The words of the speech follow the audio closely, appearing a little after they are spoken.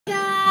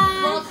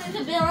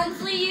to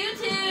Billingsley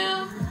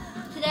YouTube.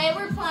 Today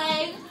we're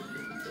playing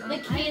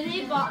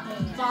Bikini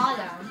Bottom.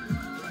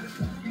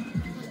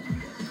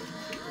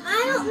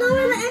 I don't know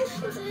where the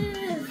entrance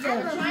is.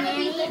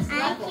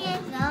 I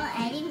can't go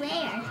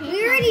anywhere.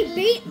 We already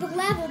beat the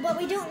level, but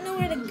we don't know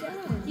where to go.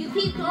 You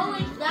keep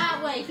going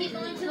that way. Keep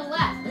going to the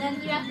left. And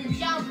then you have to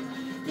jump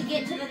to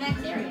get to the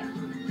next area.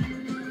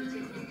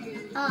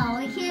 Oh,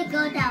 we can't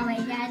go that way,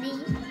 Daddy.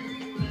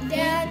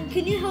 Dad,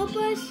 can you help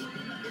us?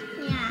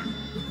 Yeah.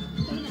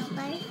 Can you help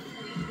us?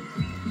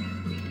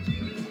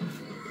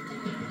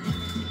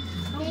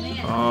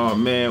 Oh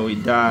man, we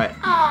died.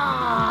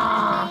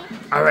 Aww.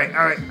 All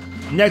right.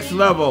 Next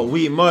level,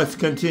 we must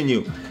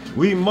continue.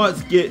 We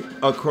must get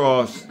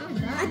across.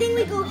 I think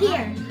we go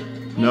here.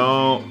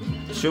 No,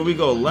 should we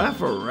go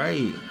left or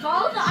right?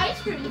 Follow the ice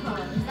cream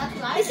cone. That's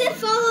what I said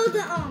follow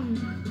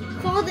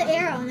the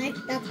arrow, and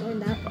that's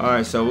going up. All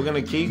right, so we're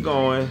gonna keep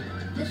going.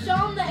 Just show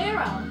them the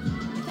arrow.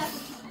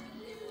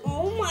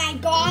 Oh my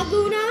God,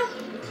 Luna!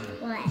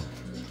 What?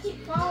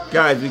 Keep following.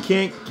 Guys, we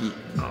can't keep.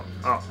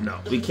 Oh no,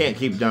 we can't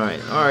keep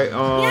dying. All right.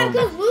 Yeah,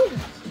 because Luna.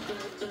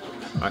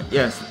 All right,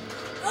 yes.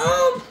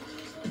 Look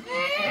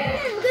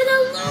at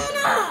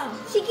Luna!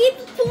 She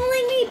keeps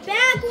pulling me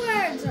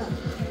backwards.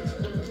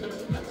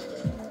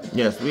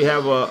 Yes, we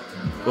have a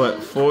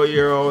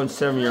 4-year-old and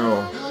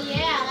 7-year-old. Oh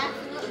yeah,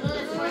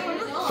 that's 4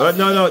 years old.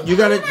 No, you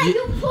gotta.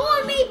 You're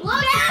pulling me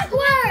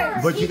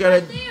backwards. But you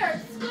gotta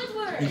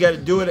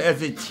do it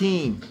as a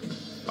team.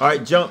 All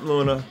right, jump,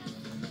 Luna.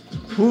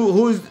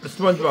 Who's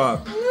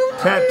SpongeBob?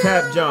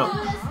 Tap, jump.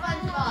 Luna's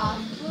SpongeBob.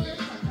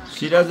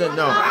 She doesn't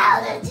know. Wow,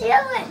 they're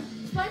chilling.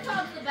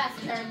 SpongeBob's the best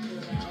character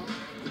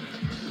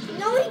though.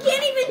 No, he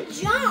can't even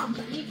jump.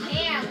 You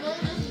can.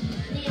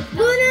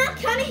 Luna,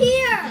 come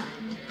here.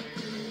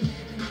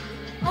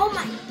 Oh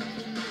my.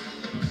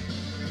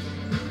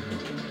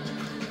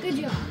 Good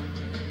job.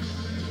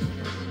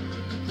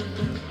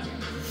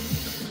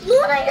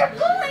 Luna, you're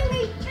pulling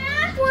me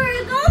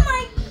backwards. Oh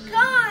my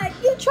God.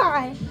 You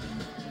try.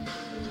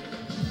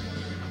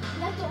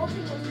 That's the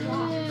ultimate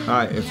block. All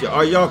right,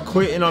 are y'all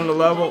quitting on the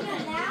level?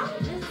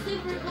 It's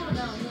super cool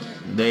though.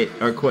 They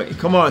are quitting.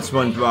 Come on,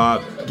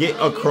 SpongeBob, get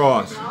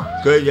across.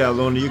 Good, yeah,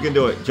 Luna, you can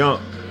do it.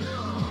 Jump.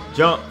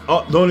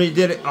 Oh, Luna, you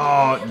did it.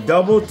 Oh,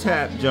 double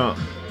tap jump.